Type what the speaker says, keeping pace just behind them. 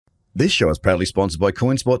This show is proudly sponsored by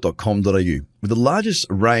coinspot.com.au, with the largest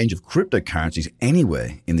range of cryptocurrencies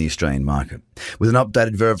anywhere in the Australian market. With an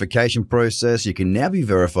updated verification process, you can now be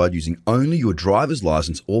verified using only your driver's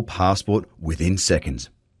license or passport within seconds.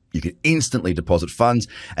 You can instantly deposit funds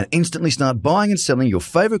and instantly start buying and selling your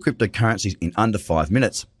favourite cryptocurrencies in under 5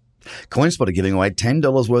 minutes. CoinSpot are giving away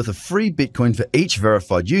 $10 worth of free Bitcoin for each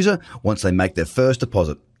verified user once they make their first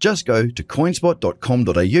deposit. Just go to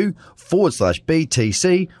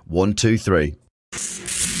coinspot.com.au/BTC123.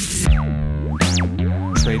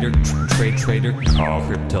 Trader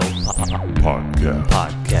Crypto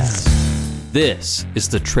Podcast. This is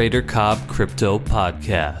the Trader Cobb Crypto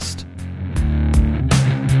Podcast.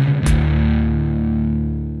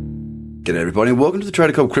 G'day everybody and welcome to the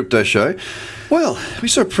Trader Cobb Crypto Show. Well, we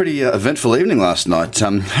saw a pretty eventful evening last night.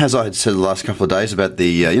 As I had said the last couple of days about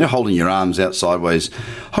the, holding your arms out sideways,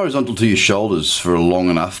 horizontal to your shoulders for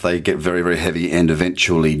long enough, they get very, very heavy and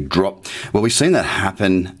eventually drop. Well, we've seen that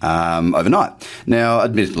happen overnight. Now,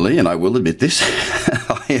 admittedly, and I will admit this,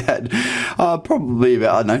 I had probably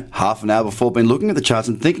about, half an hour before been looking at the charts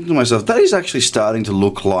and thinking to myself, that is actually starting to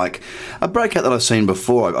look like a breakout that I've seen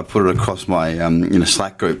before. I put it across my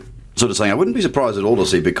Slack group. Sort of saying I wouldn't be surprised at all to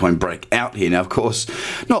see Bitcoin break out here. Now, of course,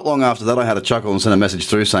 not long after that, I had a chuckle and sent a message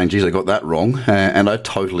through saying, geez, I got that wrong. And I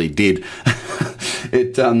totally did.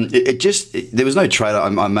 There was no trade.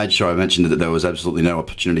 I made sure I mentioned that there was absolutely no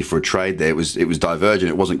opportunity for a trade there. It was divergent.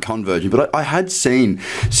 It wasn't convergent. But I had seen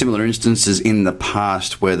similar instances in the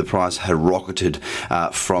past where the price had rocketed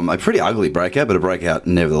from a pretty ugly breakout, but a breakout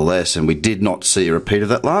nevertheless. And we did not see a repeat of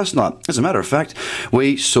that last night. As a matter of fact,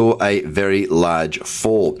 we saw a very large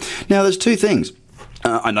fall. Now, there's two things.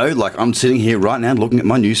 I know, I'm sitting here right now looking at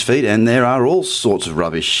my news feed, and there are all sorts of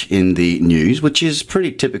rubbish in the news, which is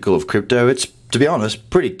pretty typical of crypto. It's, to be honest,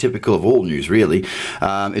 pretty typical of all news, really.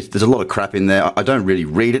 There's a lot of crap in there. I don't really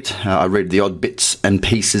read it. I read the odd bits and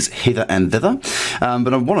pieces hither and thither.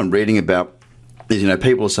 But what I'm reading about is,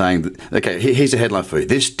 people are saying that, okay, here's a headline for you.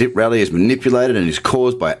 This dip rally is manipulated and is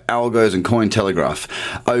caused by algos and Cointelegraph.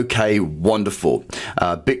 Okay, wonderful.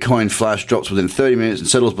 Bitcoin flash drops within 30 minutes and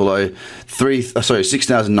settles below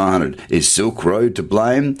 6,900. Is Silk Road to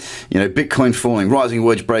blame? Bitcoin falling, rising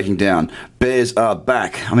wedge breaking down. Bears are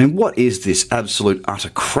back. I mean, what is this absolute utter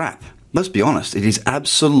crap? Let's be honest, it is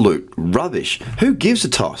absolute rubbish. Who gives a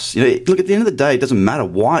toss? Look, at the end of the day, it doesn't matter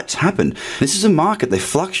why it's happened. This is a market. They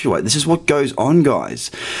fluctuate. This is what goes on,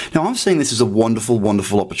 guys. Now, I'm seeing this as a wonderful,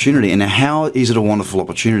 wonderful opportunity. And how is it a wonderful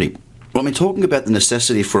opportunity? Well, I've been talking about the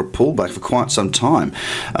necessity for a pullback for quite some time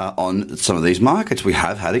on some of these markets. We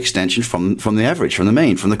have had extension from the average, from the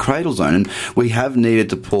mean, from the cradle zone, and we have needed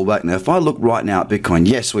to pull back. Now, if I look right now at Bitcoin,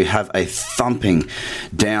 yes, we have a thumping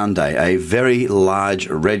down day, a very large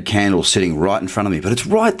red candle sitting right in front of me, but it's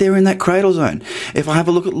right there in that cradle zone. If I have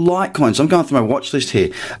a look at Litecoin, so I'm going through my watch list here.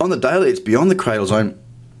 On the daily, it's beyond the cradle zone.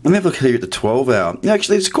 Let me have a look here at the 12-hour.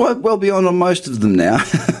 Actually, it's quite well beyond on most of them now.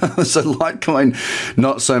 So Litecoin,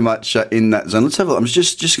 not so much in that zone. Let's have a look. I'm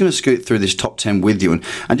just going to scoot through this top 10 with you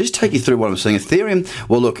and just take you through what I'm seeing. Ethereum,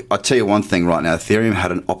 well, look, I'll tell you one thing right now. Ethereum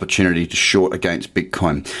had an opportunity to short against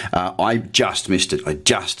Bitcoin. I just missed it. I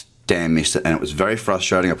damn missed it, and it was very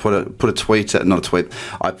frustrating. I put a tweet, not a tweet,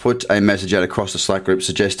 I put a message out across the Slack group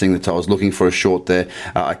suggesting that I was looking for a short there.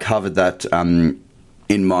 I covered that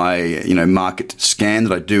in my market scan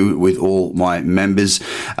that I do with all my members.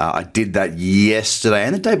 I did that yesterday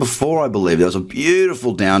and the day before, I believe. There was a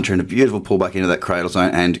beautiful downtrend, a beautiful pullback into that cradle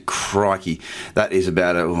zone, and crikey, that is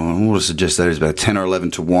about I would suggest that is about 10 or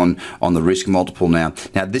 11 to 1 on the risk multiple now.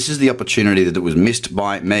 Now, this is the opportunity that was missed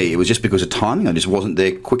by me. It was just because of timing. I just wasn't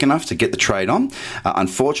there quick enough to get the trade on.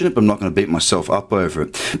 Unfortunate, but I'm not going to beat myself up over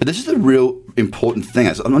it. But this is the real important thing.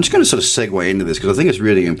 I'm just going to sort of segue into this because I think it's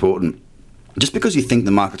really important. Just because you think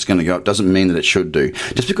the market's going to go up doesn't mean that it should do.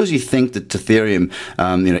 Just because you think that Ethereum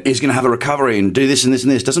is going to have a recovery and do this and this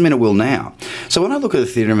and this doesn't mean it will now. So when I look at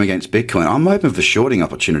Ethereum against Bitcoin, I'm open for shorting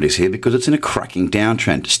opportunities here because it's in a cracking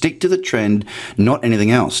downtrend. Stick to the trend, not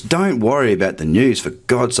anything else. Don't worry about the news, for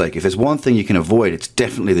God's sake. If there's one thing you can avoid, it's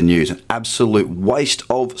definitely the news. An absolute waste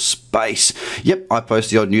of space. Yep, I post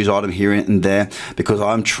the odd news item here and there because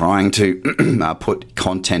I'm trying to put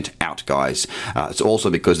content out, guys. It's also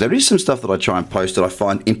because there is some stuff that I try and post that I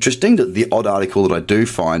find interesting, that the odd article that I do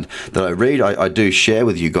find that I read, I do share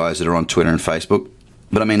with you guys that are on Twitter and Facebook.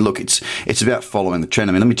 But I mean, look, it's about following the trend.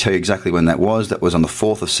 I mean, let me tell you exactly when that was. That was on the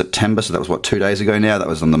 4th of September, so that was, 2 days ago now? That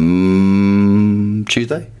was on the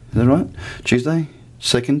Tuesday? Is that right? Tuesday?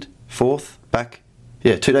 2nd? 4th? Back?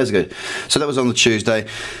 Yeah, 2 days ago. So that was on the Tuesday.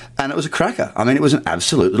 And it was a cracker. I mean, it was an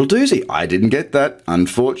absolute little doozy. I didn't get that,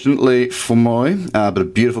 unfortunately for Moy, but a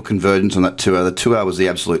beautiful convergence on that 2-hour. The 2-hour was the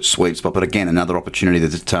absolute sweet spot, but again, another opportunity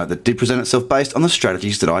that did present itself based on the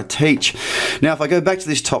strategies that I teach. Now, if I go back to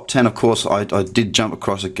this top 10, of course, I did jump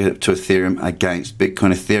across to Ethereum against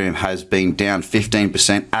Bitcoin. Ethereum has been down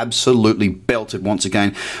 15%, absolutely belted once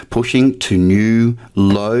again, pushing to new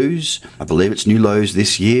lows. I believe it's new lows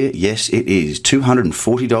this year. Yes, it is.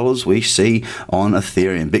 $240 we see on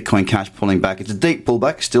Ethereum. Bitcoin Cash pulling back. It's a deep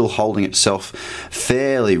pullback, still holding itself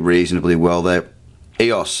fairly reasonably well there.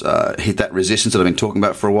 EOS hit that resistance that I've been talking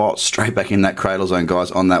about for a while, straight back in that cradle zone, guys,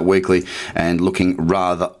 on that weekly, and looking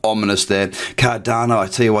rather ominous there. Cardano, I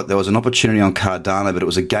tell you what, there was an opportunity on Cardano, but it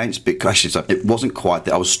was against Bitcoin. Actually, it wasn't quite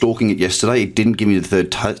there. I was stalking it yesterday. It didn't give me the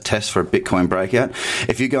third test for a Bitcoin breakout.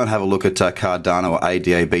 If you go and have a look at Cardano or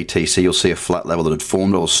ADA-BTC, you'll see a flat level that had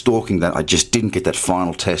formed. I was stalking that. I just didn't get that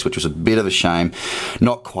final test, which was a bit of a shame.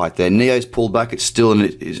 Not quite there. Neo's pulled back. It's still in a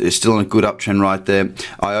good uptrend right there.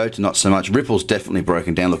 IOTA, not so much. Ripple's definitely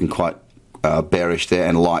broken down, looking quite bearish there,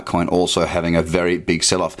 and Litecoin also having a very big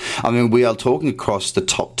sell-off. I mean, we are talking across the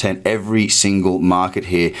top 10, every single market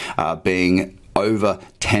here being over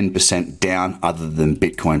 10% down, other than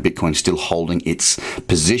Bitcoin. Bitcoin still holding its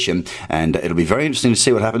position, and it'll be very interesting to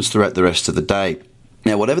see what happens throughout the rest of the day.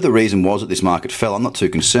 Now, whatever the reason was that this market fell, I'm not too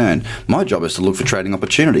concerned. My job is to look for trading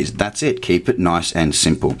opportunities. That's it. Keep it nice and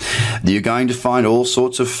simple. You're going to find all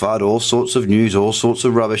sorts of FUD, all sorts of news, all sorts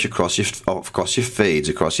of rubbish across your feeds,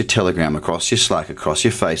 across your Telegram, across your Slack, across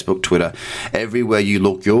your Facebook, Twitter. Everywhere you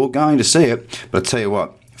look, you're going to see it. But I tell you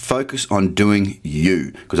what, focus on doing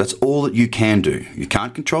you, because that's all that you can do. You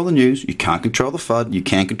can't control the news, you can't control the FUD, you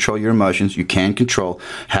can't control your emotions, you can control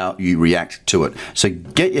how you react to it. So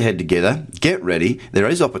get your head together, get ready, there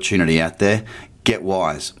is opportunity out there, get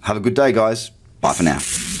wise. Have a good day, guys. Bye for now.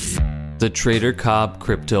 The Trader Cobb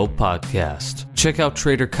Crypto Podcast. Check out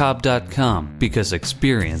TraderCobb.com because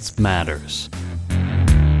experience matters.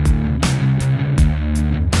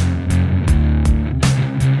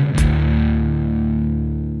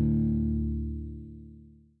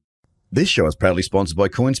 This show is proudly sponsored by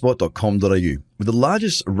coinspot.com.au, with the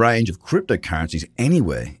largest range of cryptocurrencies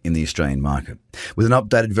anywhere in the Australian market. With an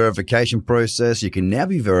updated verification process, you can now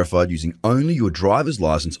be verified using only your driver's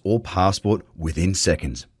license or passport within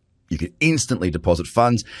seconds. You can instantly deposit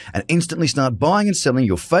funds and instantly start buying and selling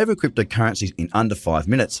your favorite cryptocurrencies in under 5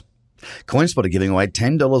 minutes. CoinSpot are giving away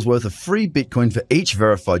 $10 worth of free Bitcoin for each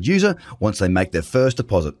verified user once they make their first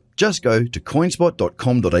deposit. Just go to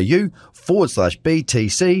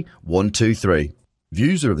coinspot.com.au/BTC123.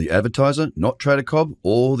 Views are of the advertiser, not Trader Cobb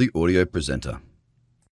or the audio presenter.